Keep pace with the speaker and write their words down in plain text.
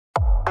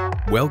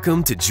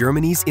Welcome to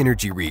Germany's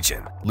energy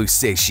region,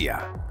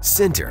 Lusatia,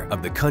 center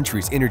of the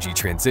country's energy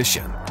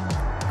transition.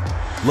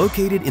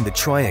 Located in the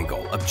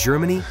triangle of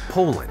Germany,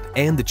 Poland,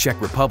 and the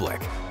Czech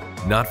Republic,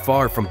 not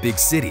far from big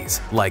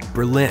cities like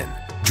Berlin,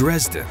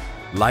 Dresden,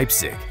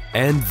 Leipzig,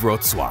 and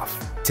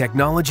Wrocław,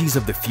 technologies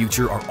of the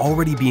future are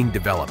already being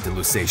developed in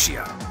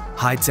Lusatia.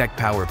 High-tech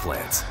power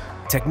plants,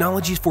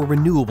 technologies for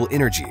renewable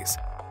energies,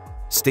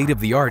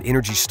 state-of-the-art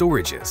energy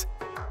storages,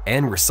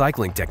 and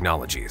recycling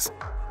technologies.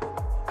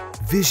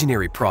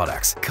 Visionary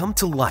products come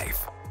to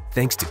life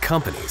thanks to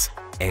companies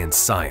and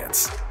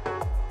science.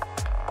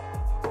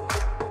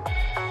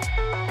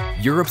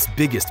 Europe's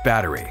biggest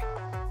battery,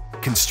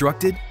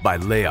 constructed by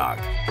LEAG.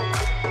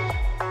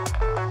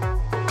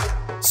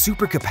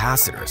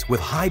 Supercapacitors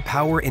with high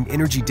power and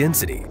energy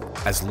density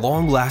as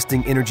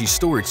long-lasting energy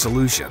storage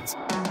solutions,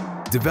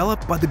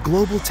 developed by the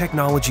global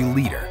technology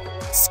leader,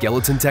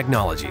 Skeleton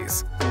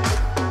Technologies.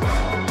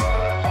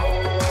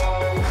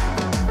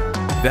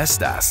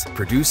 Vestas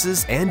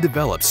produces and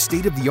develops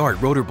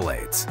state-of-the-art rotor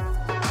blades.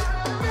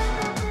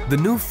 The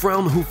new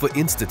Fraunhofer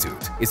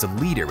Institute is a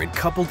leader in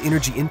coupled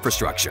energy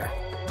infrastructure,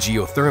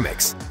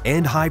 geothermics,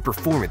 and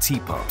high-performance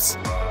heat pumps.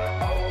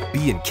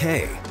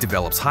 B&K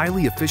develops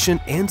highly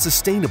efficient and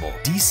sustainable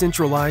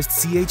decentralized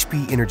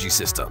CHP energy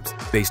systems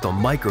based on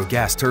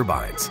micro-gas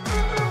turbines.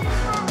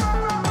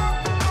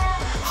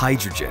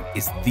 Hydrogen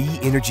is the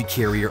energy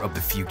carrier of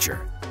the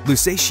future.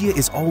 Lusatia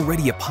is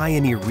already a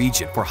pioneer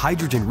region for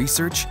hydrogen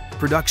research,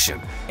 production,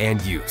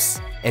 and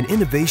use. An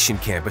innovation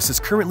campus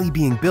is currently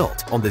being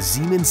built on the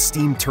Siemens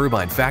steam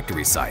turbine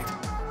factory site.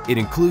 It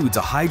includes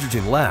a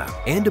hydrogen lab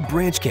and a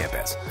branch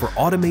campus for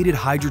automated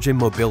hydrogen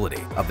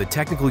mobility of the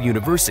Technical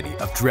University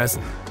of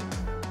Dresden.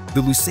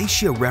 The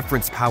Lusatia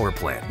Reference Power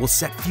Plant will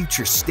set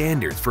future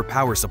standards for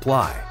power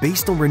supply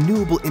based on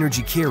renewable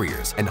energy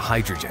carriers and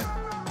hydrogen.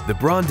 The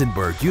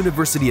Brandenburg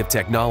University of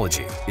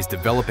Technology is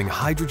developing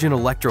hydrogen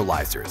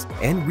electrolyzers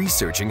and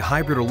researching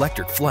hybrid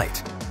electric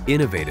flight.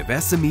 Innovative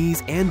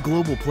SMEs and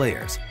global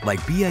players like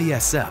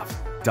BASF,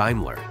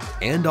 Daimler,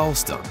 and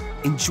Alstom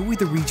enjoy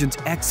the region's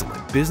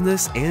excellent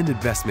business and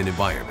investment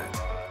environment.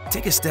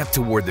 Take a step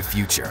toward the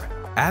future.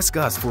 Ask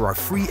us for our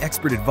free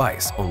expert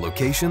advice on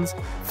locations,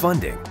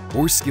 funding,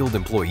 or skilled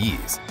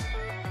employees.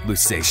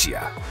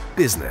 Lusatia,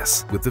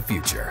 business with the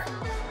future.